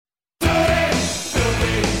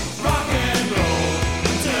rock and roll,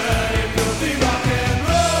 dirty, filthy rock and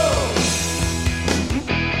roll.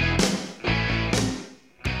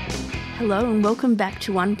 Hello and welcome back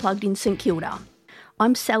to Unplugged in St Kilda.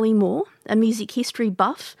 I'm Sally Moore, a music history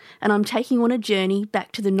buff, and I'm taking on a journey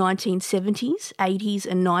back to the 1970s, 80s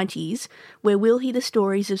and 90s, where we'll hear the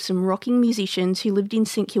stories of some rocking musicians who lived in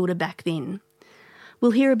St Kilda back then.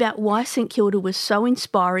 We'll hear about why St Kilda was so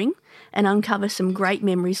inspiring and uncover some great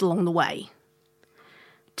memories along the way.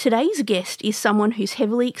 Today's guest is someone who's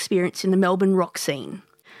heavily experienced in the Melbourne rock scene.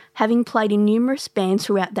 Having played in numerous bands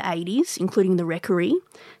throughout the 80s, including The Wreckery,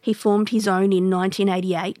 he formed his own in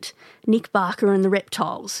 1988, Nick Barker and the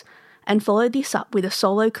Reptiles, and followed this up with a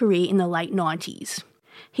solo career in the late 90s.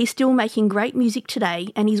 He's still making great music today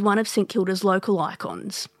and he's one of St Kilda's local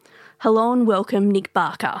icons. Hello and welcome, Nick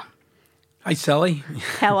Barker. Hey, Sally.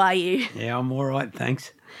 How are you? Yeah, I'm all right,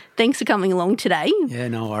 thanks. Thanks for coming along today. Yeah,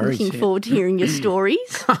 no worries. Looking forward to hearing your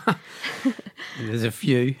stories. There's a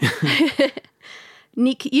few.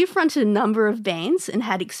 Nick, you fronted a number of bands and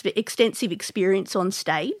had extensive experience on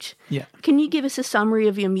stage. Yeah. Can you give us a summary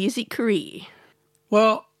of your music career?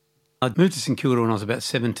 Well, I'd moved to St Kilda when I was about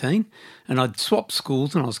 17 and I'd swapped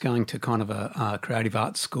schools and I was going to kind of a creative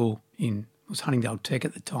arts school it was Huntingdale Tech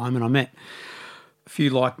at the time, and I met a few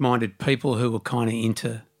like-minded people who were kind of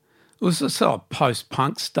into, it was sort of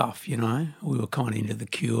post-punk stuff, you know. We were kind of into The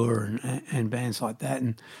Cure and bands like that.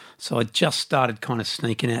 And so I just started kind of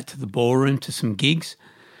sneaking out to the ballroom to some gigs.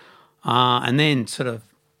 And then sort of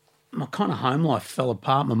my kind of home life fell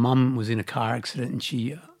apart. My mum was in a car accident and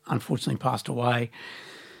she unfortunately passed away.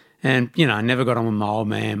 And, you know, I never got on with my old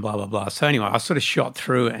man, blah, blah, blah. So anyway, I sort of shot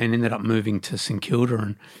through it and ended up moving to St Kilda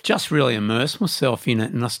and just really immersed myself in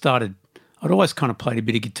it. And I'd always kind of played a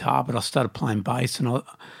bit of guitar, but I started playing bass and I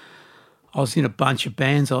was in a bunch of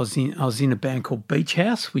bands. I was in a band called Beach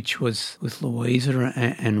House, which was with Louisa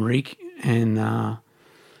and Rick, and I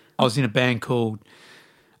was in a band called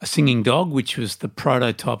A Singing Dog, which was the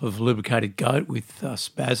prototype of Lubricated Goat with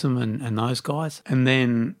Spasm and those guys. And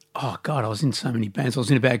then, I was in so many bands. I was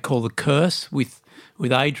in a band called The Curse with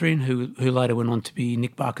Adrian, who later went on to be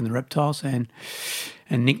Nick Barker and the Reptiles, and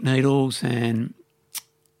Nick Needles and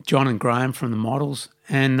John and Graham from the Models,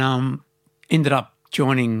 and ended up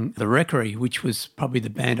joining The Wreckery, which was probably the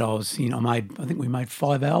band I was in. I think we made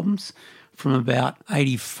 5 albums from about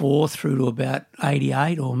 84 through to about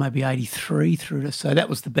 88 or maybe 83 through to, so that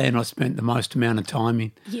was the band I spent the most amount of time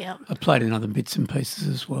in. Yeah. I played in other bits and pieces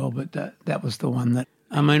as well, but that was the one that,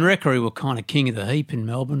 Wreckery were kind of king of the heap in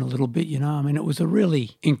Melbourne a little bit, you know. It was a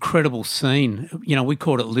really incredible scene. You know, we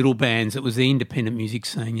called it little bands. It was the independent music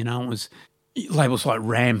scene, you know. It was labels like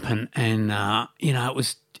Rampant and, you know,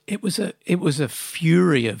 it was a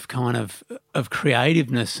fury of kind of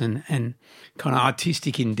creativeness and kind of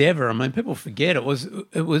artistic endeavour. People forget it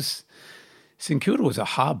was St Kilda was a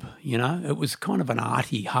hub, you know. It was kind of an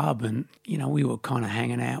arty hub, and you know we were kind of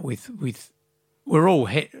hanging out with we're all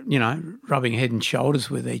rubbing head and shoulders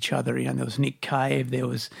with each other. You know, there was Nick Cave, there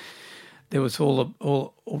was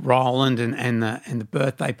all Roland and the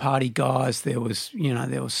birthday party guys. There was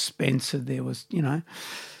Spencer. There was they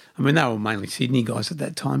were mainly Sydney guys at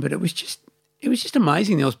that time, but it was just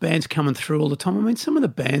amazing. There was bands coming through all the time. Some of the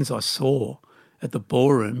bands I saw at the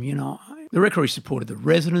ballroom, you know, The Wreckery supported the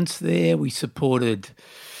Residents there. We supported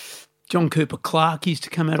John Cooper Clarke used to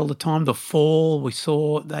come out all the time. The Fall,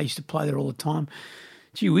 they used to play there all the time.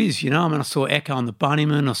 Gee whiz, you know, I saw Echo and the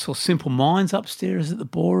Bunnymen. I saw Simple Minds upstairs at the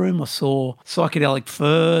ballroom. I saw Psychedelic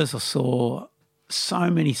Furs. I saw so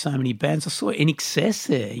many bands. I saw In Excess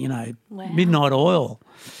there, you know, wow. Midnight Oil.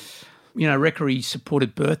 You know, Wreckery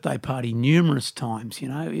supported Birthday Party numerous times, you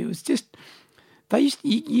know. It was just,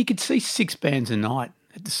 you could see 6 bands a night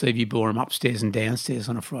at the Seaview Ballroom upstairs and downstairs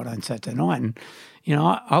on a Friday and Saturday night. And, you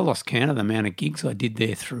know, I lost count of the amount of gigs I did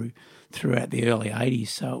there throughout the early 80s.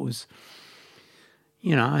 So it was,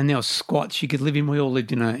 you know, and there was squats you could live in. We all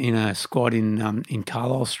lived in a squat in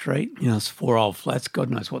Carlisle Street. You know, it's 4 old flats. God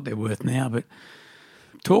knows what they're worth now, but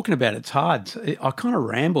talking about it's hard. I kind of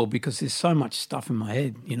ramble because there's so much stuff in my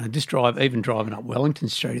head. You know, even driving up Wellington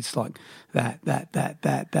Street, it's like that.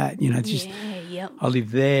 You know, it's just, yep. I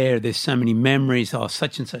live there. There's so many memories. Oh,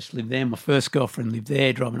 such and such lived there. My first girlfriend lived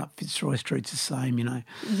there. Driving up Fitzroy Street's the same. You know,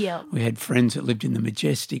 yeah. We had friends that lived in the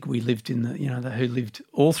Majestic. We lived in who lived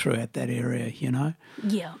all throughout that area. You know,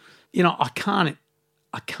 yeah. You know, I can't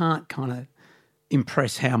kind of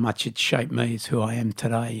impress how much it shaped me as who I am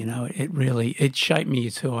today. You know, it shaped me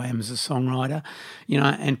as who I am as a songwriter. You know,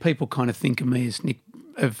 and people kind of think of me as Nick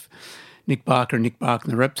Barker and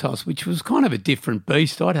the Reptiles, which was kind of a different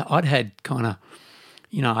beast. I'd had kind of,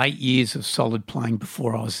 you know, 8 years of solid playing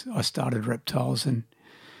before I started Reptiles, and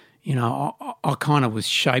you know, I kind of was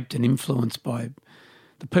shaped and influenced by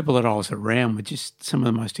the people that I was around were just some of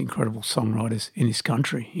the most incredible songwriters in this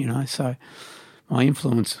country, you know. So my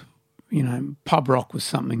influence, you know, pub rock was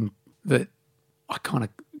something that I kind of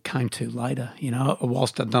came to later, you know.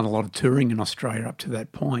 Whilst I'd done a lot of touring in Australia up to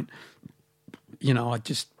that point, you know, I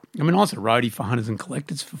was a roadie for Hunters and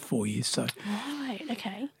Collectors for 4 years, so... Right,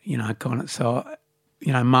 okay. You know, kind of, so,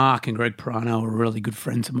 you know, Mark and Greg Pirano were really good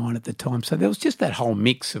friends of mine at the time. So there was just that whole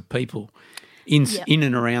mix of people in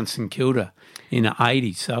and around St Kilda in the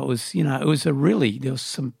 80s. So it was, you know, there was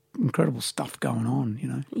some incredible stuff going on, you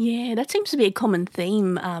know. Yeah, that seems to be a common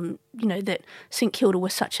theme, you know, that St Kilda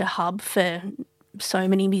was such a hub for so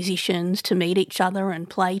many musicians to meet each other and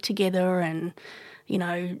play together and, you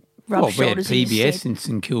know, rub shoulders. We had PBS in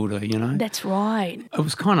St Kilda, you know. That's right. It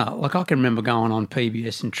was kind of, like I can remember going on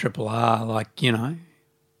PBS and Triple R, like, you know,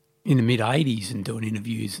 in the mid-80s and doing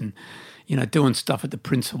interviews and, you know, doing stuff at the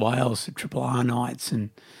Prince of Wales, the Triple R nights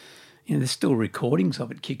and, you know, there's still recordings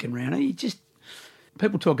of it kicking around.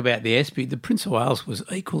 People talk about the Espy. The Prince of Wales was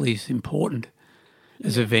equally as important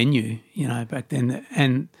as a venue, you know, back then.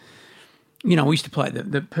 And, you know, we used to play,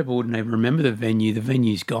 the people wouldn't even remember the venue. The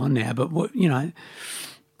venue's gone now, but, you know,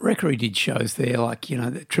 Record did shows there like, you know,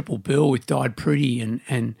 the Triple Bill with Died Pretty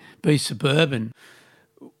and Be Suburban.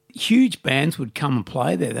 Huge bands would come and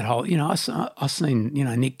play there. That whole, you know, I seen, you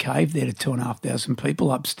know, Nick Cave there to 2,500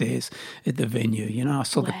 people upstairs at the venue. You know, I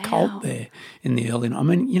saw the Cult there in the early. I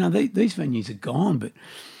mean, you know, these venues are gone, but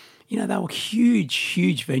you know, they were huge,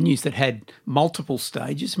 huge venues that had multiple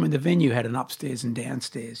stages. I mean, the venue had an upstairs and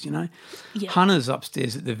downstairs. You know, Hunters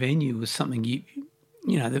upstairs at the venue was something you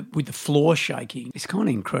know, with the floor shaking. It's kind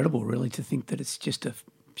of incredible, really, to think that it's just a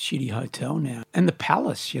shitty hotel now. And the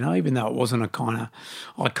Palace, you know, even though it wasn't a kind of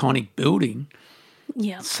iconic building,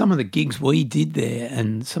 some of the gigs we did there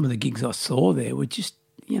and some of the gigs I saw there were just,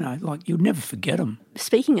 you know, like you'd never forget them.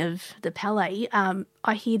 Speaking of the Palais,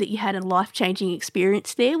 I hear that you had a life-changing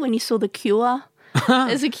experience there when you saw The Cure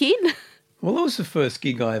as a kid. Well, that was the first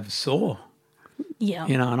gig I ever saw. Yeah.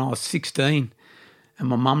 You know, and I was 16. And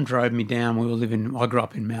my mum drove me down. I grew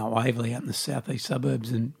up in Mount Waverley out in the southeast suburbs,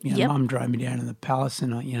 and, you know, Mum drove me down to the Palace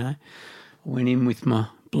and I, you know, went in with my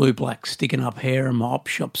blue-black sticking up hair and my op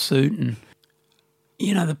shop suit and,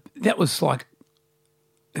 you know, that was like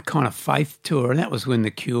a kind of faith tour, and that was when The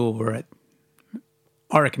Cure were at,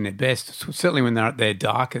 I reckon, their best. Certainly when they're at their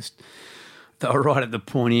darkest. They were right at the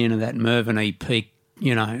pointy end of that Mervyn E. Peak,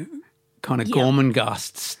 you know, kind of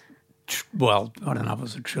Gormenghast. Well, I don't know if it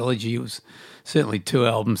was a trilogy. It was certainly 2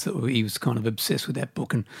 albums that he was kind of obsessed with that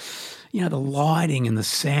book. And, you know, the lighting and the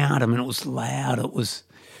sound, I mean, it was loud. It was,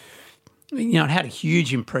 you know, it had a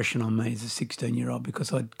huge impression on me as a 16-year-old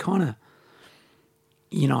because I'd kind of,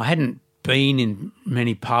 you know, I hadn't been in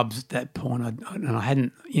many pubs at that point. And I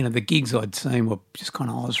hadn't, you know, the gigs I'd seen were just kind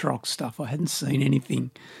of Oz rock stuff. I hadn't seen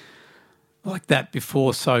anything like that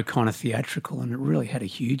before, so kind of theatrical, and it really had a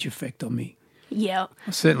huge effect on me. Yeah.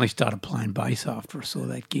 I certainly started playing bass after I saw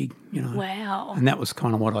that gig, you know. Wow. And that was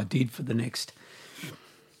kind of what I did for the next,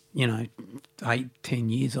 you know, 8-10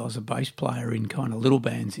 years. I was a bass player in kind of little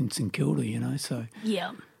bands in St Kilda, you know, so.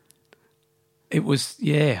 Yeah. It was,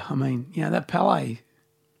 I mean, you know, that Palais,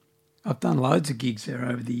 I've done loads of gigs there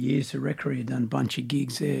over the years. The Recreary had done a bunch of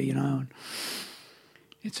gigs there, you know, and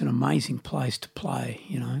it's an amazing place to play,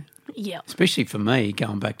 you know. Yeah. Especially for me,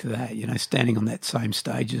 going back to that, you know, standing on that same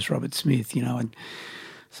stage as Robert Smith, you know, and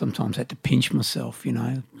sometimes had to pinch myself, you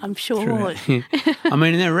know. I'm sure. I mean,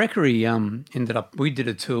 and the Recreary we did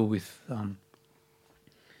a tour with, it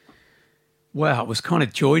was kind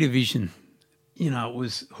of Joy Division. You know, it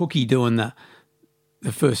was Hooky doing the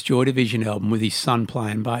first Joy Division album with his son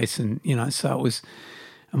playing bass, and, you know, so it was,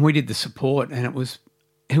 and we did the support, and it was,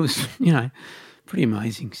 you know, pretty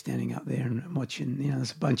amazing standing up there and watching, you know,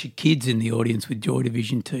 there's a bunch of kids in the audience with Joy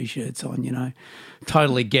Division T-shirts on, you know,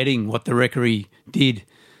 totally getting what the Recreary did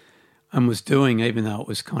and was doing, even though it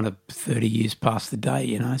was kind of 30 years past the date,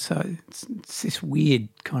 you know. So it's this weird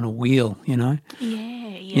kind of wheel, you know. Yeah.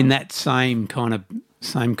 In that same kind of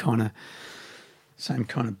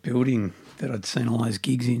building that I'd seen all those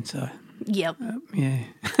gigs in. So Yep. Yeah.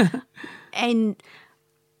 And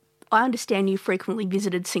I understand you frequently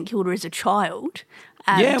visited St Kilda as a child.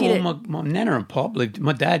 My nana and pop lived.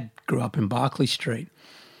 My dad grew up in Barclay Street,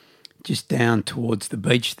 just down towards the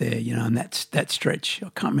beach there, you know, and that stretch. I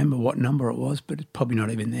can't remember what number it was, but it's probably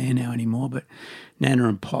not even there now anymore. But nana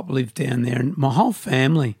and pop lived down there, and my whole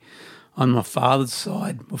family on my father's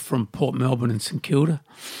side were from Port Melbourne and St Kilda,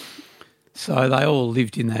 so they all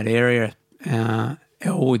lived in that area.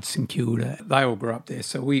 Elwood, St Kilda, they all grew up there.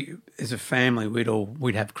 So as a family,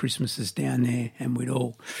 we'd have Christmases down there, and we'd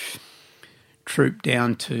all troop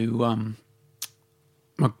down to.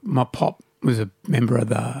 My pop was a member of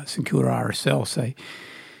the St Kilda RSL, so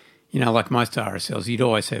like most RSLs, he'd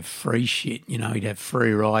always have free shit. He'd have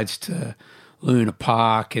free rides to Luna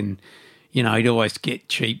Park, and he'd always get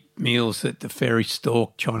cheap meals at the Ferry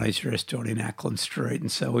Stalk Chinese restaurant in Ackland Street,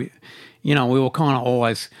 and so we were kind of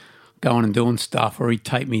always going and doing stuff, or he'd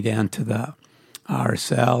take me down to the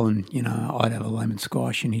RSL, and I'd have a lemon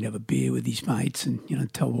squash, and he'd have a beer with his mates, and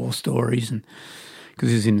tell war stories, and because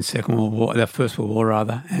he was in the First World War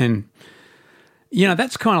rather, and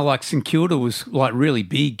that's kind of like St Kilda was like really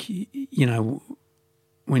big,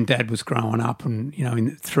 when Dad was growing up,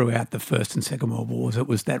 and throughout the First and Second World Wars, it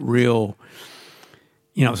was that real,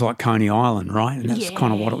 it was like Coney Island, right? And that's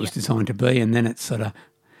kind of what it was designed to be, and then it sort of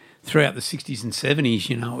throughout the 60s and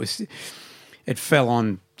 70s, it fell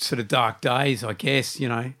on sort of dark days, I guess,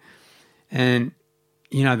 and,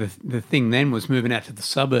 the thing then was moving out to the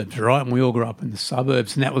suburbs, right? And we all grew up in the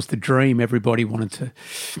suburbs, and that was the dream. Everybody wanted to,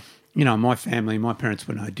 my family, my parents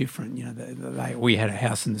were no different. We had a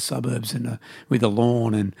house in the suburbs and with a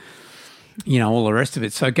lawn and, all the rest of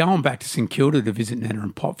it. So going back to St Kilda to visit Nana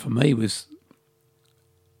and Pop for me was,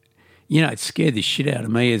 it scared the shit out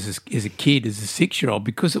of me as a kid, as a 6-year-old,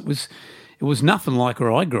 because it was nothing like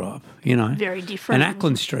where I grew up, Very different. And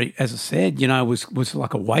Ackland Street, as I said, was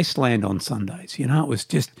like a wasteland on Sundays. It was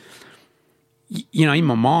just, in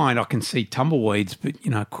my mind I can see tumbleweeds, but,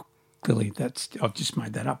 clearly I've just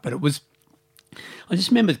made that up. But I just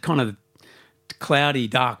remember kind of cloudy,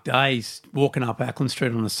 dark days walking up Ackland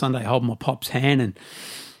Street on a Sunday holding my pop's hand, and,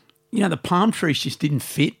 the palm trees just didn't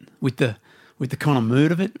fit with the kind of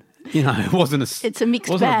mood of it. It wasn't a... It's a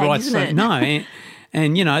mixed bag, isn't it? No,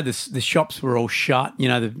 and the shops were all shut.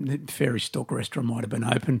 The Ferry Stalk restaurant might have been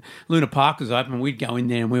open. Luna Park was open. We'd go in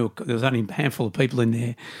there, and there was only a handful of people in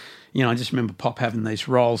there. I just remember Pop having these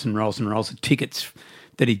rolls and rolls and rolls of tickets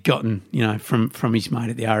that he'd gotten, from his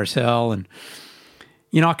mate at the RSL. And,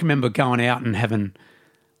 I can remember going out and having...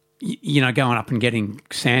 going up and getting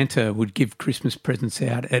Santa would give Christmas presents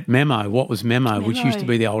out at Memo. What was Memo? Which used to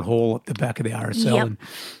be the old hall at the back of the RSL. Yep. And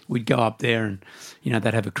we'd go up there and,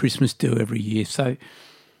 they'd have a Christmas do every year. So,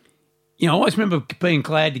 I always remember being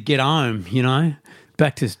glad to get home,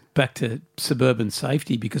 back to suburban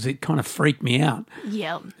safety, because it kind of freaked me out.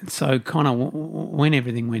 Yeah. And so kind of when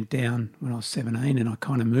everything went down when I was 17 and I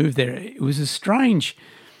kind of moved there, it was a strange...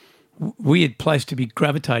 weird place to be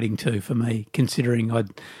gravitating to for me, considering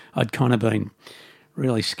I'd kind of been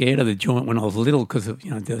really scared of the joint when I was little because of,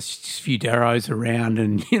 there was just a few Darrows around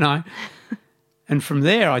and, and from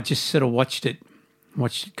there I just sort of watched it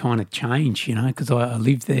kind of change, because I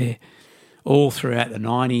lived there all throughout the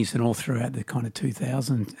 90s and all throughout the kind of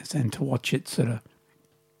 2000s, and to watch it sort of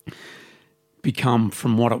become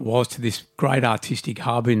from what it was to this great artistic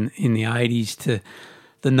hub in the 80s to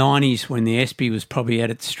the 90s when the Espy was probably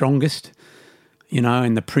at its strongest,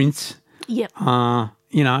 and the Prince. Yep. And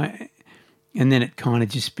then it kind of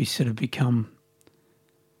just become,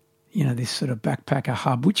 this sort of backpacker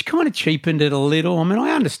hub, which kind of cheapened it a little. I mean,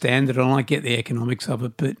 I understand it and I get the economics of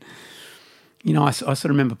it, but, I sort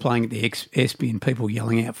of remember playing at the Espy and people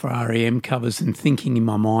yelling out for REM covers and thinking in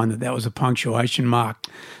my mind that was a punctuation mark,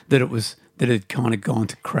 that it had kind of gone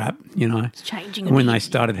to crap, It's changing. And when they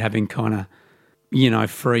started having kind of,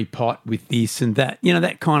 free pot with this and that,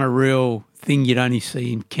 that kind of real thing you'd only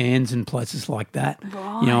see in Cairns and places like that,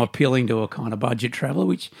 Right. Appealing to a kind of budget traveller,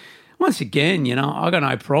 which once again, I got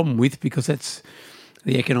no problem with because that's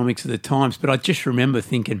the economics of the times. But I just remember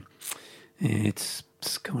thinking, it's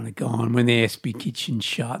kind of gone when the Espy kitchen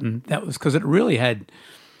shut, and that was because it really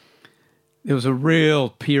there was a real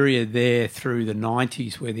period there through the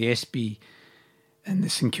 90s where the Espy and the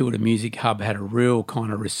St Kilda Music Hub had a real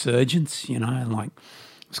kind of resurgence, and like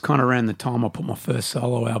it was kind of around the time I put my first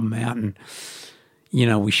solo album out, and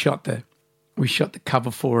we shot the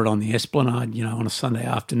cover for it on the Esplanade, on a Sunday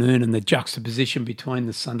afternoon, and the juxtaposition between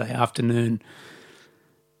the Sunday afternoon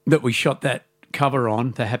that we shot that cover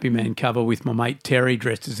on, the Happy Man cover, with my mate Terry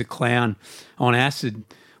dressed as a clown on acid,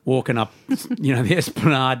 walking up, the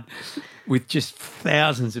Esplanade with just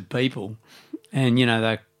thousands of people, and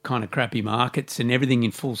the kind of crappy markets and everything in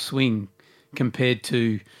full swing compared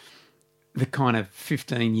to the kind of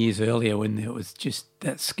 15 years earlier when there was just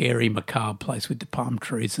that scary macabre place with the palm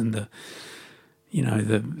trees and the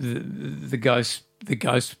ghost,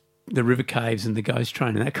 the river caves and the ghost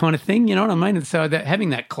train and that kind of thing, you know what I mean? And so that having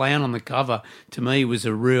that clown on the cover to me was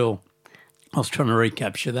a real... I was trying to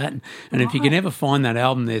recapture that. And if you can ever find that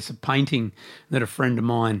album, there's a painting that a friend of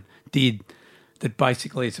mine did that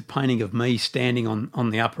basically it's a painting of me standing on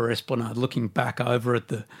the upper esplanade looking back over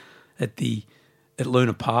at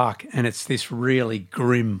Luna Park, and it's this really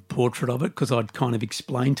grim portrait of it because I'd kind of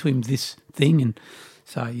explained to him this thing, and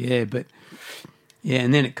so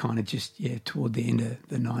and then it kind of just toward the end of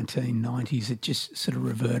the 1990s it just sort of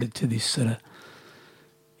reverted to this sort of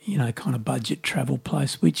kind of budget travel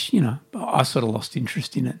place, which I sort of lost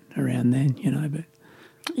interest in it around then, but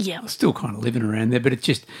I'm still kind of living around there, but it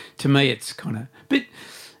just, to me, it's kind of, but,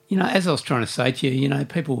 as I was trying to say to you,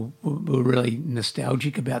 people were really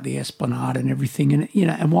nostalgic about the Esplanade and everything. And,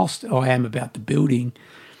 and whilst I am about the building,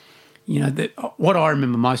 what I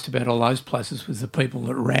remember most about all those places was the people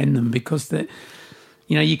that ran them, because that,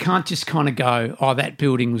 you can't just kind of go, oh, that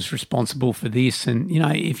building was responsible for this. And,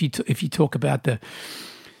 if you talk about the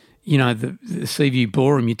Seaview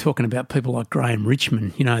Ballroom, you're talking about people like Graham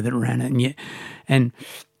Richmond, that ran it. And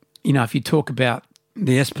if you talk about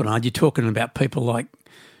the Esplanade, you're talking about people like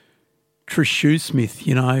Trish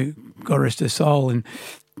Shoesmith, God rest her soul. And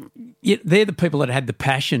they're the people that had the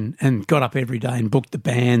passion and got up every day and booked the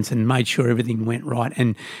bands and made sure everything went right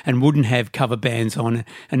and wouldn't have cover bands on,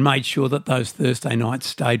 and made sure that those Thursday nights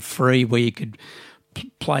stayed free where you could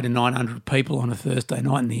play to 900 people on a Thursday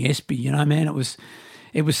night in the Espy. Man, it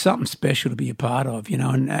was something special to be a part of,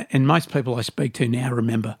 and most people I speak to now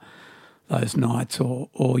remember those nights, or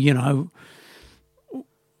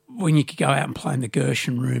when you could go out and play in the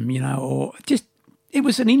Gershon Room, or just, it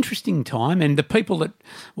was an interesting time, and the people that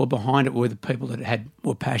were behind it were the people that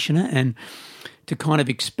were passionate, and to kind of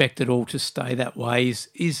expect it all to stay that way is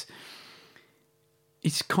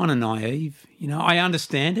it's kind of naive. I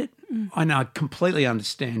understand it. I know, I completely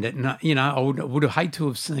understand it. And, I would have hated to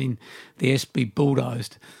have seen the SB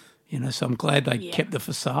bulldozed, so I'm glad they kept the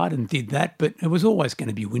facade and did that. But it was always going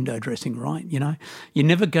to be window dressing, right? You're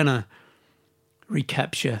never going to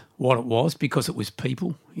recapture what it was because it was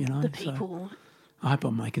people, The people. So I hope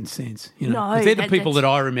I'm making sense, No, 'cause they're the people that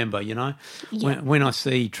I remember, When I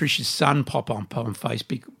see Trish's son pop up on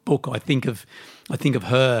Facebook, I think of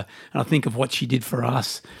her, and I think of what she did for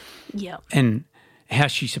us. Yeah. And how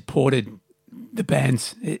she supported the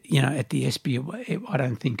bands, at the Espy. I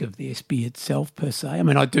don't think of the Espy itself per se. I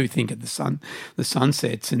mean, I do think of the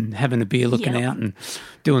sunsets and having a beer looking out and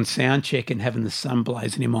doing sound check and having the sun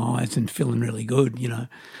blazing in my eyes and feeling really good,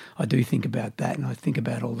 I do think about that, and I think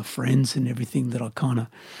about all the friends and everything that I kind of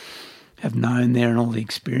have known there and all the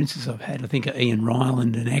experiences I've had. I think of Ian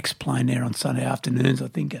Ryland and X playing there on Sunday afternoons. I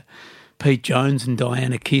think of Pete Jones and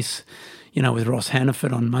Diana Kiss, with Ross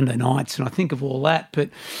Hannaford on Monday nights, and I think of all that. But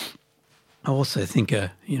I also think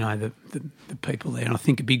of, the people there, and I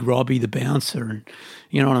think of Big Robbie, the bouncer, and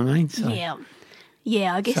you know what I mean? So,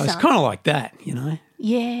 yeah, I guess so. It's kind of like that,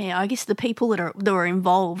 Yeah, I guess the people that were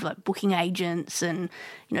involved, like booking agents, and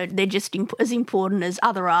they're just as important as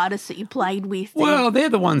other artists that you played with. Well, they're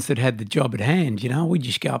the ones that had the job at hand. We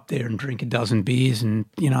just go up there and drink a dozen beers and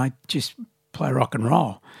just play rock and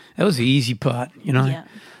roll. That was the easy part. Yeah.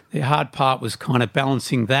 The hard part was kind of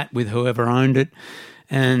balancing that with whoever owned it,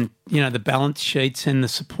 and the balance sheets and the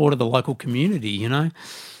support of the local community.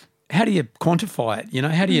 How do you quantify it?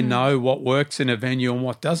 How do you know what works in a venue and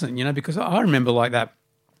what doesn't? Because I remember like that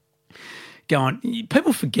going,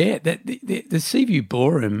 people forget that the Seaview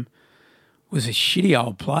Ballroom was a shitty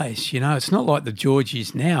old place. It's not like the George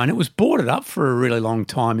is now, and it was boarded up for a really long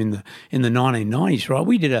time in the 1990s, right?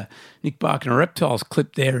 We did a Nick Barker and Reptiles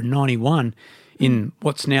clip there in 91 in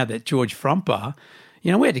what's now that George Front Bar. We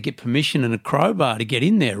had to get permission and a crowbar to get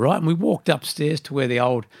in there, right? And we walked upstairs to where the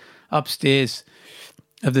old upstairs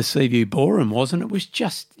of the Seaview Ballroom was, and it was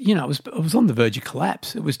just, it was on the verge of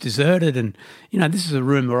collapse. It was deserted, and, this is a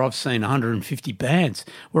room where I've seen 150 bands,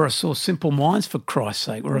 where I saw Simple Minds, for Christ's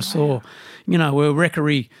sake, where I saw, where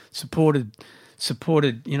Reckery supported,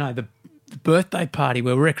 the birthday party,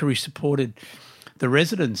 where Reckery supported the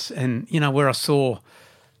residents, and, where I saw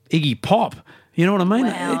Iggy Pop, you know what I mean?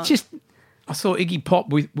 Wow. It just, I saw Iggy Pop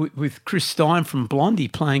with Chris Stein from Blondie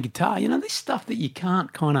playing guitar. This stuff that you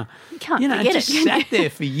can't kind of, forget just it. sat there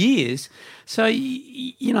for years. So,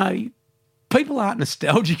 people aren't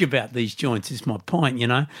nostalgic about these joints is my point,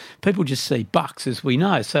 People just see bucks, as we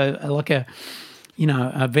know. So like a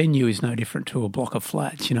venue is no different to a block of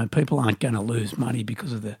flats. People aren't going to lose money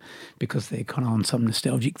because they're kind of on some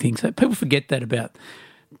nostalgic thing. So people forget that about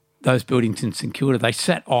those buildings in St Kilda. They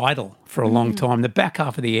sat idle for a long time. The back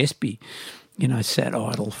half of the Espy, sat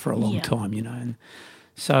idle for a long time, And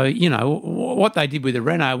so, what they did with the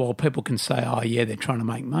reno, well, people can say, oh, yeah, they're trying to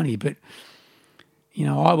make money. But,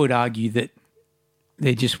 I would argue that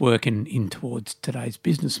they're just working in towards today's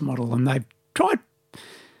business model, and they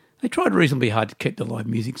tried reasonably hard to keep the live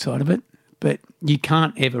music side of it. but you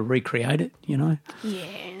can't ever recreate it, you know. Yeah.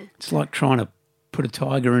 It's like trying to put a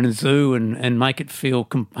tiger in a zoo and make it feel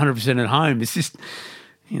 100% at home. It's just,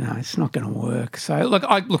 you know, it's not going to work. So,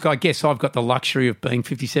 I guess I've got the luxury of being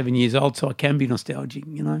 57 years old, so I can be nostalgic,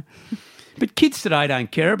 you know. But kids today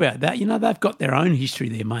don't care about that. You know, they've got their own history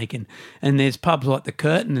they're making. And there's pubs like the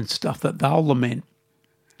Curtin and stuff that they'll lament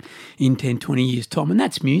in 10, 20 years' time, and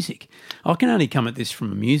that's music. I can only come at this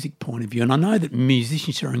from a music point of view, and I know that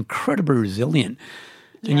musicians are incredibly resilient,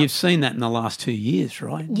 and you've seen that in the last 2 years,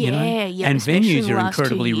 right? Yeah, you know? And especially in venues the are last 2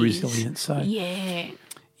 incredibly years. resilient. So, Yeah.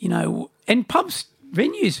 you know, and pubs,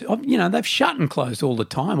 venues, you know, they've shut and closed all the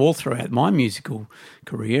time, all throughout my musical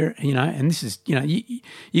career, you know, and this is, you know,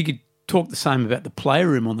 you could talk the same about the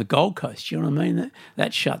Playroom on the Gold Coast, you know what I mean?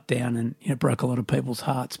 That shut down and, you know, broke a lot of people's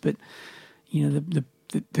hearts, but, you know,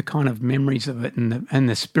 the kind of memories of it and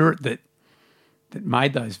the spirit that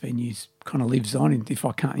made those venues kind of lives on. And if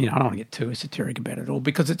I can't, you know, I don't want to get too esoteric about it all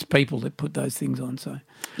because it's people that put those things on. So,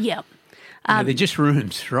 Yep. you know, they're just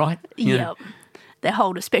rooms, right? You know, Yep. They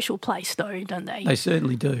hold a special place, though, don't they? they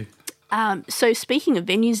certainly do. So speaking of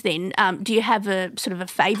venues then, do you have a sort of a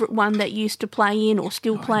favourite one that you used to play in or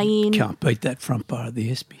still play in? Can't beat that front bar of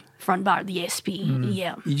the Espy. Front bar at the Espy,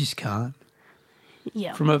 yeah. You just can't.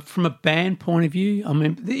 Yeah. From a band point of view, I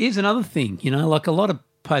mean, here's another thing, you know, like a lot of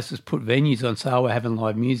places put venues on, say, oh, we're having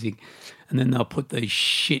live music, and then they'll put these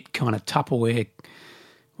shit kind of Tupperware,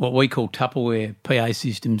 what we call Tupperware PA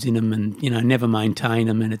systems in them and, you know, never maintain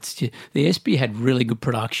them. And it's just, the Espy had really good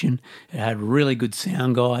production. It had really good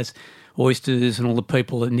sound guys, Oysters and all the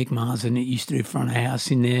people that Nick Marsden used to do front of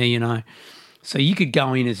house in there, you know. So you could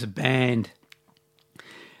go in as a band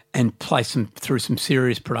and play through some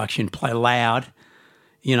serious production, play loud,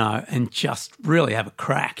 you know, and just really have a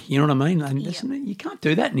crack. You know what I mean? And you can't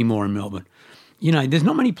do that anymore in Melbourne. You know, there's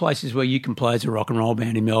not many places where you can play as a rock and roll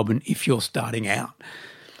band in Melbourne if you're starting out,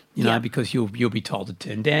 you know, because you'll be told to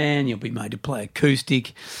turn down, you'll be made to play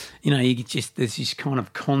acoustic. You know, there's this kind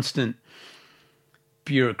of constant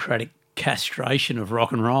bureaucratic castration of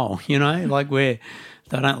rock and roll, you know, like where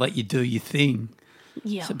they don't let you do your thing.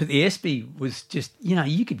 Yeah. So, but the Espy was just, you know,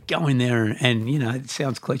 you could go in there and, you know, it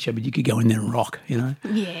sounds cliche, but you could go in there and rock, you know.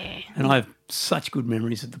 Yeah. And I have such good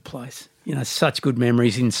memories of the place, you know, such good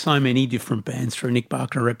memories in so many different bands, through Nick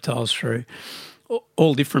Barker and Reptiles, through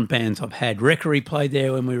all different bands I've had. Wreckery played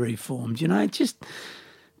there when we reformed, you know, just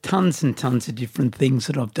tons and tons of different things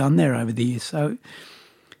that I've done there over the years. So,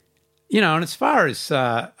 you know, and as far as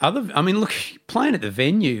look, playing at the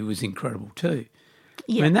venue was incredible too.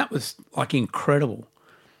 Yeah. I mean, that was like incredible.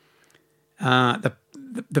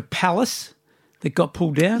 The Palace that got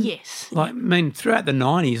pulled down. Yes. Like, I mean, throughout the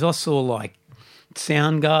 90s, I saw like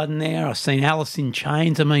Soundgarden there. I've seen Alice in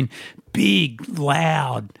Chains. I mean, big,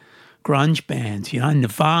 loud grunge bands, you know.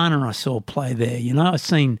 Nirvana I saw play there, you know. I've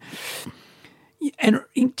seen, and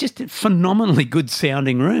just a phenomenally good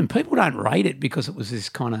sounding room. People don't rate it because it was this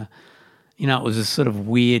kind of, you know, it was a sort of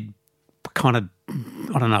weird kind of,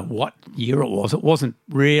 I don't know what year it was. It wasn't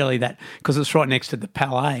really that, because it's right next to the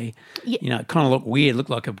Palais. Yeah. You know, it kind of looked weird, looked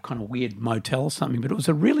like a kind of weird motel or something, but it was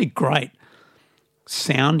a really great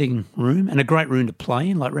sounding room and a great room to play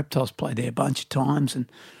in. Like Reptiles played there a bunch of times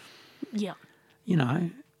and, Yeah. you know,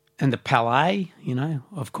 and the Palais, you know,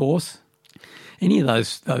 of course. Any of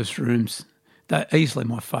those rooms, they're easily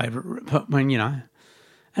my favourite. I mean, you know,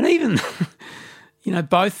 and even... You know,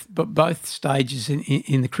 both stages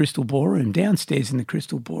in the Crystal Ballroom, downstairs in the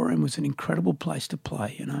Crystal Ballroom was an incredible place to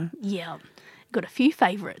play, you know. Yeah. Got a few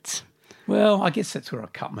favourites. Well, I guess that's where I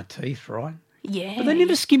cut my teeth, right? Yeah. But they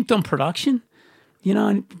never skimped on production, you know,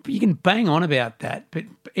 and you can bang on about that, but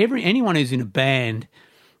anyone who's in a band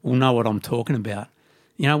will know what I'm talking about.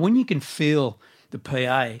 You know, when you can feel the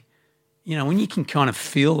PA, you know, when you can kind of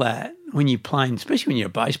feel that when you're playing, especially when you're a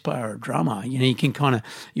bass player or a drummer, you know, you can kind of,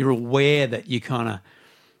 you're aware that you kind of,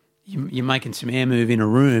 you're making some air move in a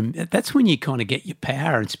room. That's when you kind of get your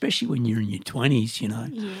power, especially when you're in your 20s, you know.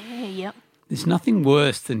 Yeah, yep. There's nothing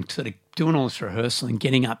worse than sort of doing all this rehearsal and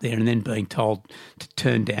getting up there and then being told to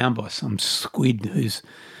turn down by some squid who's,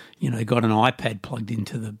 you know, got an iPad plugged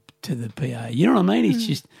into the PA. You know what I mean? It's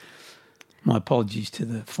just, my apologies to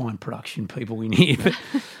the fine production people in here, but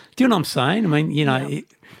do you know what I'm saying? I mean, you know,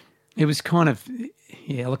 it was kind of,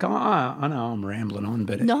 yeah, look, I know I'm rambling on,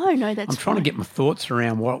 but No, that's I'm trying to get my thoughts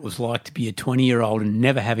around what it was like to be a 20-year-old and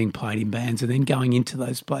never having played in bands and then going into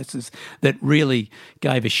those places that really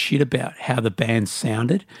gave a shit about how the band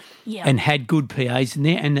sounded and had good PAs in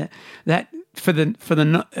there. And that for the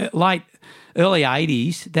early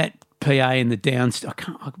 80s, that PA in the downstairs,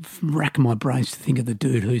 I'm racking my brains to think of the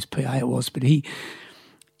dude whose PA it was, but he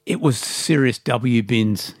it was serious W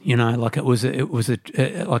bins, you know, like it was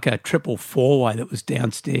like a triple four-way that was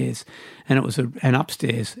downstairs, and it was and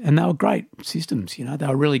upstairs, and they were great systems, you know. They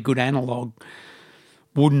were really good analog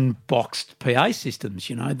wooden boxed PA systems,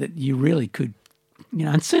 you know, that you really could, you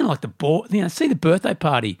know, and seeing like see the birthday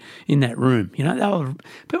party in that room, you know,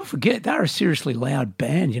 people forget they were a seriously loud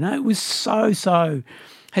band, you know. It was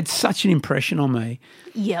had such an impression on me.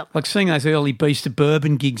 Yep. Like seeing those early Beast of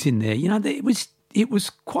Bourbon gigs in there, you know, it was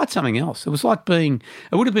quite something else. It was like it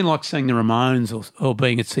would have been like seeing the Ramones or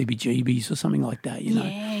being at CBGB's or something like that, you know.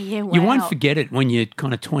 Yeah, wow. You won't forget it when you're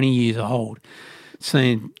kind of 20 years old,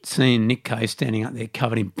 seeing Nick Cave standing up there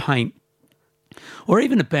covered in paint, or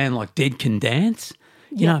even a band like Dead Can Dance,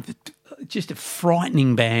 you know, just a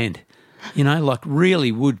frightening band, you know, like really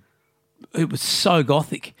it was so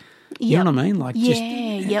gothic. You know what I mean? Like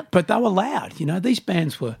but they were loud, you know. These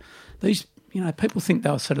bands were you know, people think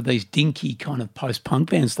they were sort of these dinky kind of post-punk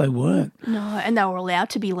bands. They weren't. No, and they were allowed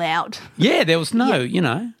to be loud. Yeah, there was no, you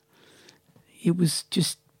know, it was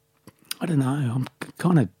just, I don't know, I'm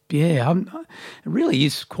kind of, it really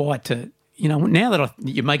is quite, you know, now that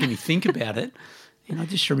you're making me think about it, you know, I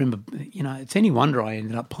just remember, you know, it's any wonder I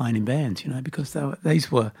ended up playing in bands, you know, because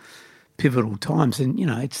these were pivotal times. And, you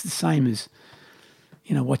know, it's the same as,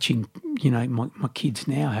 you know, watching, you know, my kids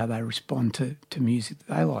now, how they respond to music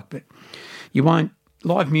that they like. But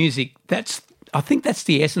live music, I think that's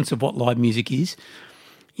the essence of what live music is.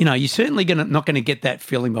 You know, you're certainly not going to get that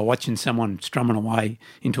feeling by watching someone strumming away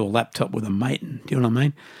into a laptop with a maton. Do you know what I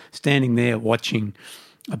mean? Standing there watching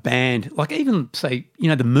a band, like even, say, you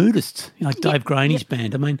know, the Moodists, you know, like Dave Graney's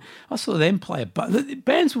band. I mean, I saw them play the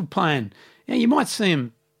bands were playing, you know, you might see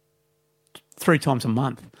them 3 times a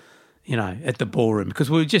month, you know, at the ballroom, because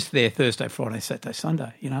we were just there Thursday, Friday, Saturday,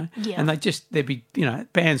 Sunday, you know. Yeah. And there'd be, you know,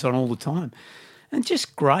 bands on all the time. And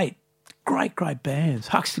just great bands.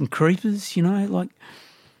 Huxton Creepers, you know, like,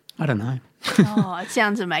 I don't know. Oh, it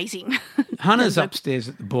sounds amazing. Hunters upstairs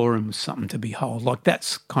at the ballroom was something to behold. Like,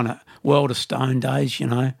 that's kind of World of Stone days, you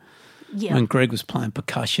know. Yeah. When Greg was playing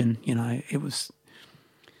percussion, you know, it was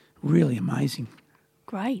really amazing.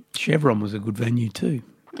 Great. Chevron was a good venue too.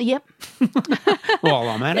 Yep. Well,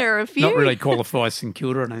 I'm at it. There are a few. Not really qualifies St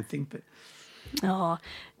Kilda, I don't think. But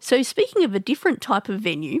so speaking of a different type of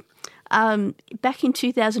venue, back in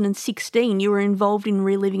 2016, you were involved in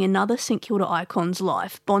reliving another St Kilda icon's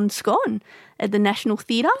life, Bon Scott, at the National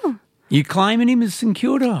Theatre. You claiming him as St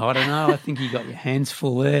Kilda? I don't know. I think you got your hands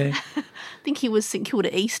full there. I think he was St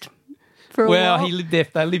Kilda East for a while. Well, he lived there.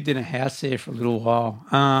 They lived in a house there for a little while.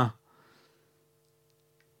 I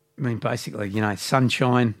mean, basically, you know,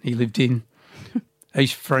 Sunshine he lived in.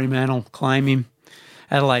 East Fremantle, claim him.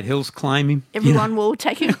 Adelaide Hills, claim him. Everyone will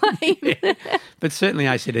take a claim. Yeah. But certainly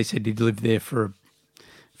ACD said he'd lived there for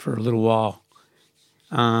a little while.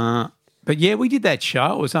 But, yeah, we did that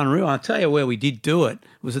show. It was unreal. I'll tell you where we did do it.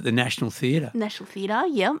 It was at the National Theatre. National Theatre,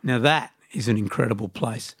 yep. Now, that is an incredible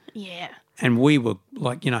place. Yeah. And we were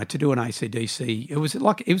like, you know, to do an AC/DC, it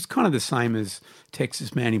was kind of the same as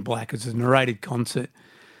Texas Man in Black. It was a narrated concert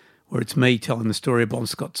where it's me telling the story of Bon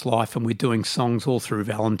Scott's life, and we're doing songs all through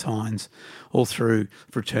Valentine's, all through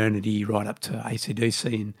Fraternity, right up to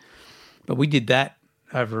AC/DC. But we did that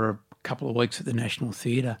over a couple of weeks at the National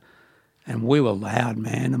Theatre, and we were loud,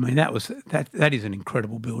 man. I mean, that is an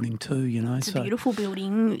incredible building too, you know. It's a beautiful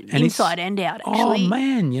building, inside and out, actually. Oh,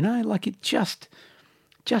 man, you know, like it just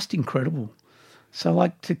incredible. So,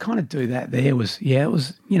 like, to kind of do that there was, it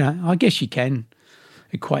was, you know, I guess you can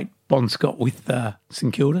equate Bon Scott with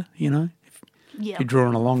St Kilda, you know, if you're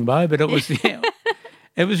drawing a long bow. But it was,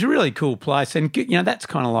 it was a really cool place. And, you know, that's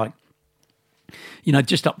kind of like, you know,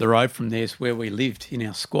 just up the road from there is where we lived in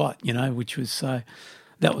our squat, you know, which was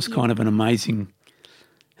that was kind of an amazing.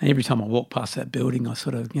 And every time I walk past that building, I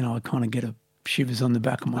sort of, you know, I kind of get a shivers on the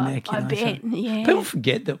back of my neck. You know? I bet, yeah. People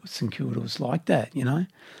forget that St Kilda was like that, you know.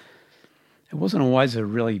 It wasn't always a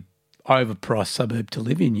really overpriced suburb to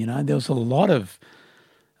live in, you know. There was a lot of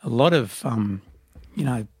you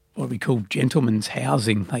know, what we call gentlemen's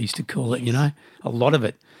housing, they used to call it, you know, a lot of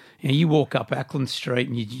it. You know, you walk up Ackland Street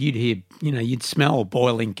and you'd hear, you know, you'd smell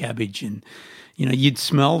boiling cabbage and, you know, you'd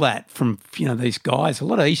smell that from, you know, these guys, a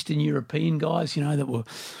lot of Eastern European guys, you know, that were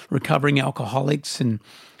recovering alcoholics and,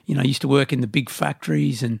 you know, used to work in the big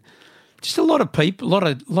factories, and just a lot of people,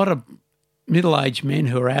 a lot of middle-aged men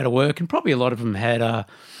who are out of work, and probably a lot of them had,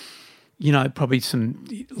 you know, probably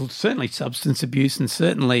certainly substance abuse, and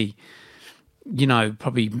certainly, you know,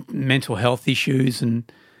 probably mental health issues,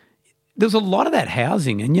 and there's a lot of that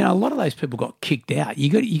housing, and, you know, a lot of those people got kicked out. You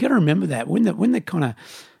got to remember that when the kind of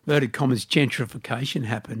inverted commas gentrification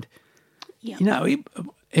happened, you know,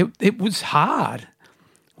 it was hard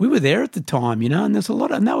we were there at the time, and there's a lot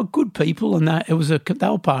of, and they were good people, and they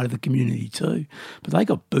were part of the community too. But they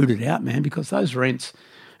got booted out, man, because those rents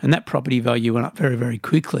and that property value went up very, very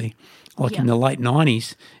quickly, like in the late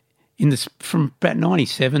 90s. From about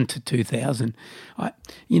 97 to 2000,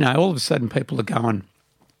 all of a sudden people are going,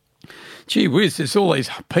 gee whiz, there's all these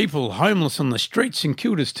people homeless on the streets. St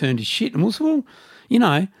Kilda's turned to shit. And it's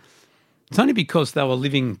only because they were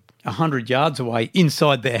living 100 yards away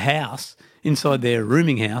inside their house, inside their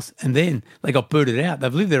rooming house, and then they got booted out.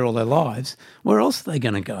 They've lived there all their lives. Where else are they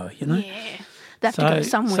going to go, Yeah, they have to go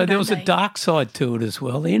somewhere. So there was a dark side to it as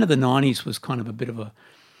well. The end of the 90s was kind of a bit of a,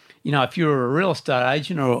 if you were a real estate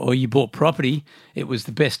agent or you bought property, it was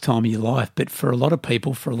the best time of your life. But for a lot of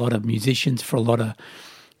people, for a lot of musicians, for a lot of,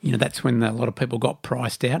 that's when a lot of people got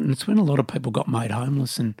priced out, and it's when a lot of people got made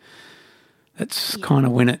homeless, and that's kind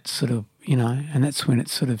of when it sort of, and that's when it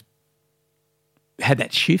sort of had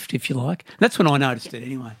that shift, if you like. That's when I noticed it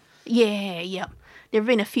anyway. Yeah. There have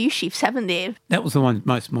been a few shifts, haven't there? That was the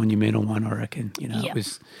most monumental one, I reckon. It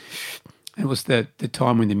was the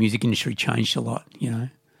time when the music industry changed a lot,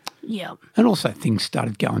 Yeah. And also things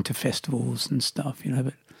started going to festivals and stuff,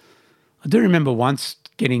 But I do remember once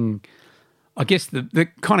getting, I guess, the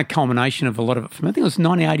kind of culmination of a lot of it from, I think it was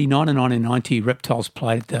 1989 and 1990, Reptiles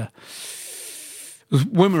played at it was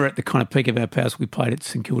when we were at the kind of peak of our powers, we played at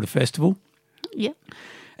St Kilda Festival. Yeah.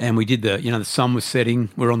 And we did the sun was setting,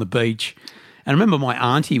 we were on the beach. And I remember my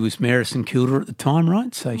auntie was Mayor of St Kilda at the time,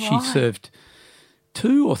 right? So she served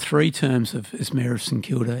 2 or 3 terms as Mayor of St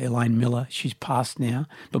Kilda, Elaine Miller. She's passed now,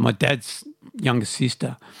 but my dad's younger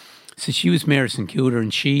sister. So she was Mayor of St Kilda,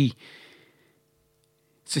 and she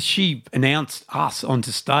announced us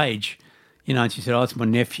onto stage, and she said, it's my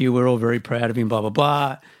nephew, we're all very proud of him, blah, blah,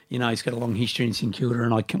 blah. He's got a long history in St Kilda,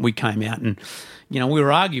 and we came out and, we were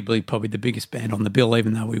arguably probably the biggest band on the bill,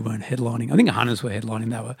 even though we weren't headlining. I think the Hunters were headlining,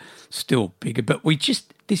 they were still bigger, but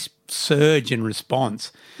this surge in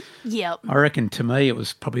response. Yep. I reckon to me it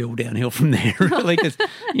was probably all downhill from there, really, because,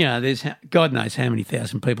 there's God knows how many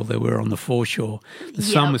thousand people there were on the foreshore. The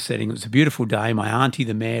sun was setting. It was a beautiful day. My auntie,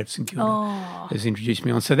 the Mayor of St Kilda, has introduced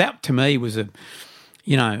me on. So that, to me, was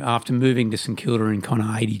after moving to St Kilda in kind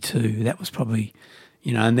of 82, that was probably,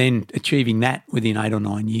 and then achieving that within 8 or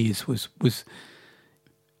 9 years was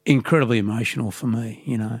incredibly emotional for me,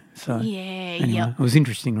 So anyway, it was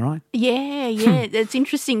interesting, right? Yeah. It's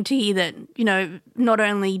interesting to hear that, not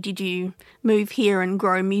only did you move here and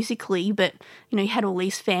grow musically, but, you had all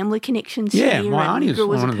these family connections here. Yeah, my auntie was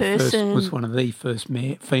was one of the first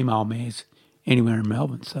female mayors anywhere in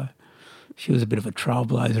Melbourne, so she was a bit of a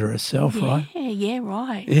trailblazer herself, right? Yeah,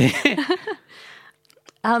 right. Yeah.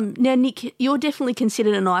 Now, Nick, you're definitely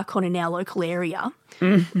considered an icon in our local area.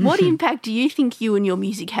 Mm-hmm. What impact do you think you and your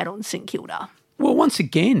music had on St Kilda? Well, once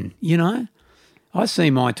again, I see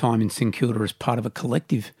my time in St Kilda as part of a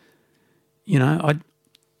collective.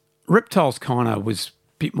 Reptiles kind of was a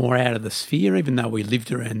bit more out of the sphere, even though we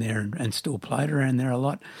lived around there and still played around there a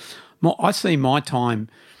lot. I see my time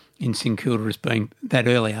in St Kilda as being that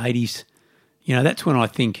early 80s. That's when I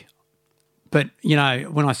think, but,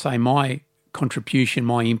 when I say my contribution,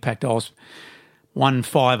 my impact, I was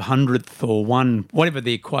 1/500th or whatever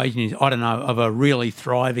the equation is, I don't know, of a really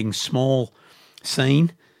thriving small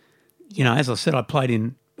scene. As I said, I played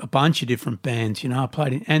in a bunch of different bands, I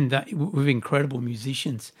played in, and with incredible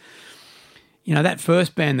musicians. That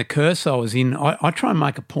first band, The Curse, I was in, I try and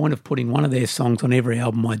make a point of putting one of their songs on every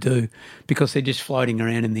album I do, because they're just floating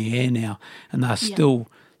around in the air now, and they're still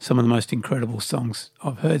some of the most incredible songs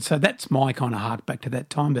I've heard. So that's my kind of hark back to that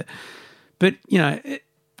time. But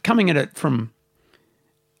coming at it from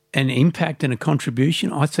an impact and a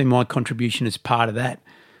contribution, I see my contribution as part of that.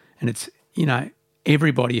 And it's,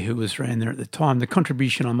 everybody who was around there at the time. The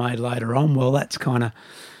contribution I made later on, well, that's kind of,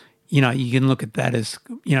 you can look at that as,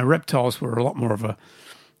 Reptiles were a lot more of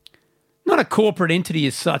not a corporate entity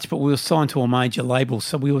as such, but we were signed to a major label,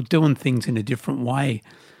 so we were doing things in a different way.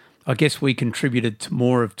 I guess we contributed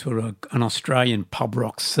to an Australian pub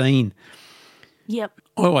rock scene. Yep.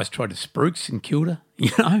 I always tried to spruik St Kilda,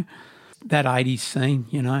 that 80s scene,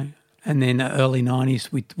 and then the early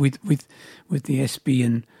 90s with the SB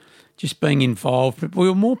and just being involved. But we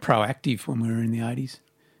were more proactive when we were in the 80s.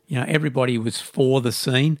 Everybody was for the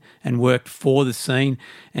scene and worked for the scene,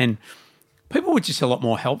 and people were just a lot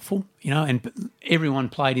more helpful, and everyone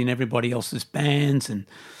played in everybody else's bands, and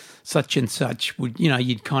such would,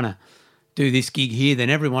 you'd kind of do this gig here, then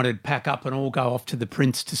everyone would pack up and all go off to the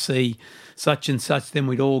Prince to see such and such. Then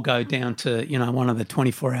we'd all go down to, one of the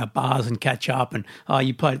 24-hour bars and catch up. And,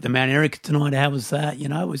 you played at the Mount Erica tonight. How was that?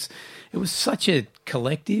 It was such a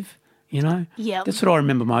collective, Yeah. That's what I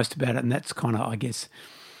remember most about it. And that's kind of, I guess,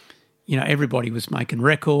 everybody was making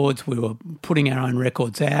records. We were putting our own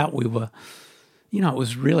records out. We were, it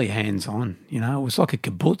was really hands-on. It was like a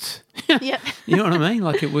kibbutz. Yeah. You know what I mean?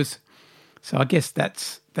 Like it was. So I guess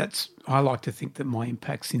that's. I like to think that my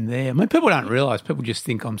impact's in there. I mean, people don't realise. People just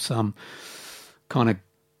think I'm some kind of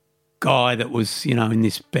guy that was, in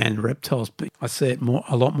this band Reptiles. But I see it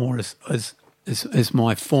a lot more as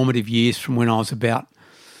my formative years from when I was about,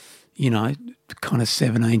 kind of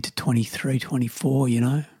 17 to 23, 24.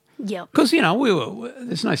 Yeah. Because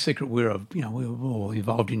there's no secret we were all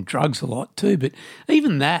involved in drugs a lot too. But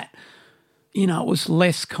even that, it was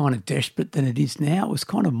less kind of desperate than it is now. It was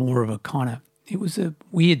kind of more of a kind of. It was a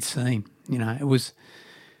weird scene, It was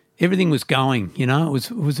everything was going, It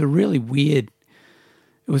was a really weird.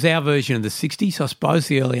 It was our version of the 60s, I suppose,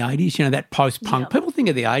 the early 80s, that post-punk. Yep. People think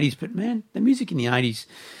of the 80s, but, man, the music in the 80s,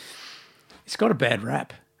 it's got a bad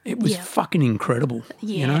rap. It was fucking incredible,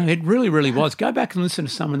 Yeah. It really, really was. Go back and listen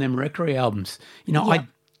to some of them Recre albums. I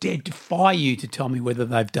defy you to tell me whether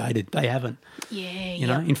they've dated. They haven't.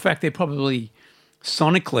 Yeah, In fact, they're probably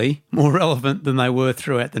sonically more relevant than they were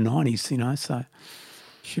throughout the 90s, so you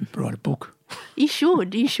should write a book. You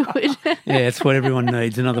should. Yeah, that's what everyone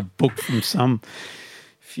needs, another book from some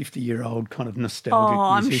 50-year-old kind of nostalgic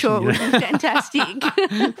I'm musician, sure it would be fantastic.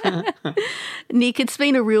 Nick, it's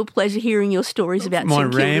been a real pleasure hearing your stories about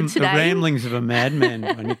St Kilda today. The Ramblings of a Madman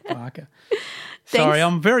by Nick Barker. Sorry,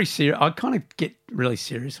 I'm very serious. I kind of get really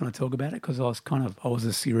serious when I talk about it because I was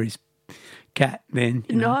a serious cat then.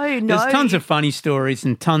 No. There's tons of funny stories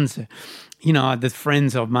and tons of, the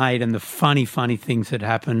friends I've made and the funny things that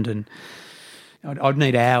happened, and I'd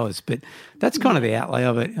need hours, but that's kind of the outlay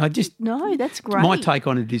of it. No, that's great. My take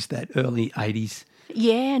on it is that early 80s.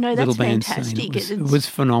 Yeah, no, that's fantastic. It was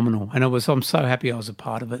phenomenal, and I'm so happy I was a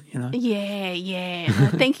part of it. Yeah.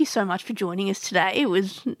 Well, thank you so much for joining us today. It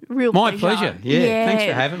was real my pleasure. Yeah, thanks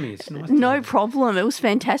for having me. It's nice. No problem. It was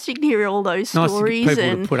fantastic to hear all those stories nice to get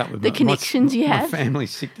people and to put up with the connections you have. My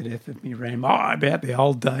family's sick to death of me about the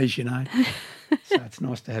old days, So it's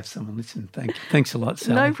nice to have someone listen. Thanks a lot,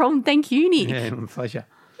 Sally. No problem. Thank you, Nick. Yeah, my pleasure.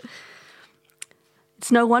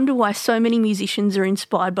 It's no wonder why so many musicians are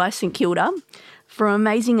inspired by St Kilda. From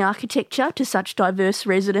amazing architecture to such diverse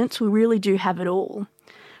residents, we really do have it all.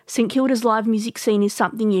 St Kilda's live music scene is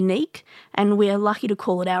something unique, and we are lucky to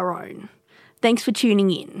call it our own. Thanks for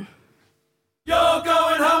tuning in. You're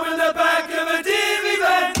going home in the back of a divvy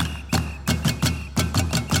van.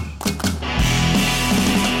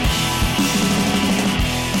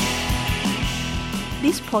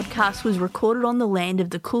 This podcast was recorded on the land of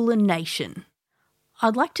the Kulin Nation.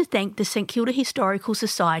 I'd like to thank the St Kilda Historical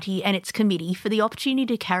Society and its committee for the opportunity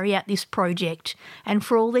to carry out this project and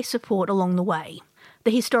for all their support along the way. The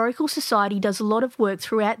Historical Society does a lot of work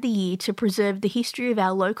throughout the year to preserve the history of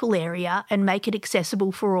our local area and make it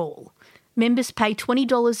accessible for all. Members pay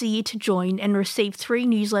 $20 a year to join and receive 3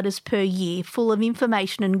 newsletters per year full of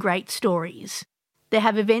information and great stories. They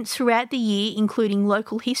have events throughout the year including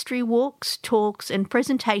local history walks, talks and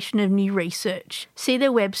presentation of new research. See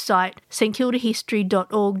their website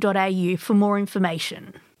stkildahistory.org.au for more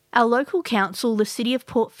information. Our local council, the City of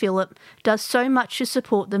Port Phillip, does so much to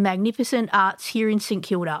support the magnificent arts here in St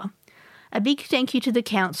Kilda. A big thank you to the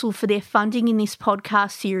council for their funding in this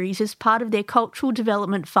podcast series as part of their Cultural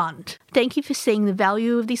Development Fund. Thank you for seeing the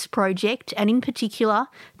value of this project, and in particular,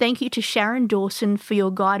 thank you to Sharon Dawson for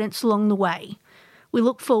your guidance along the way. We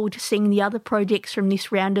look forward to seeing the other projects from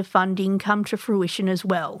this round of funding come to fruition as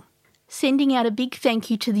well. Sending out a big thank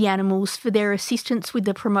you to the Animals for their assistance with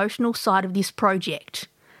the promotional side of this project.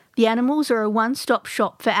 The Animals are a one-stop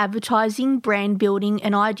shop for advertising, brand building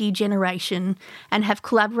and idea generation and have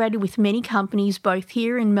collaborated with many companies both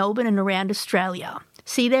here in Melbourne and around Australia.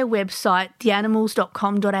 See their website,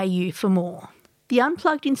 theanimals.com.au for more. The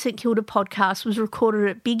Unplugged in St Kilda podcast was recorded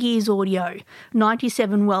at Big Ears Audio,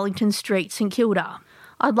 97 Wellington Street, St Kilda.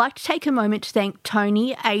 I'd like to take a moment to thank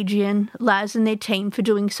Tony, Adrian, Laz and their team for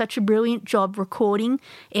doing such a brilliant job recording,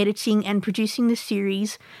 editing and producing the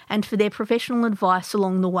series and for their professional advice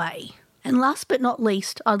along the way. And last but not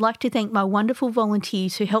least, I'd like to thank my wonderful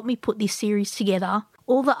volunteers who helped me put this series together,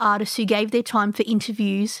 all the artists who gave their time for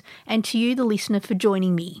interviews, and to you, the listener, for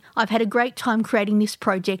joining me. I've had a great time creating this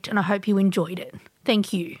project and I hope you enjoyed it.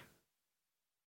 Thank you.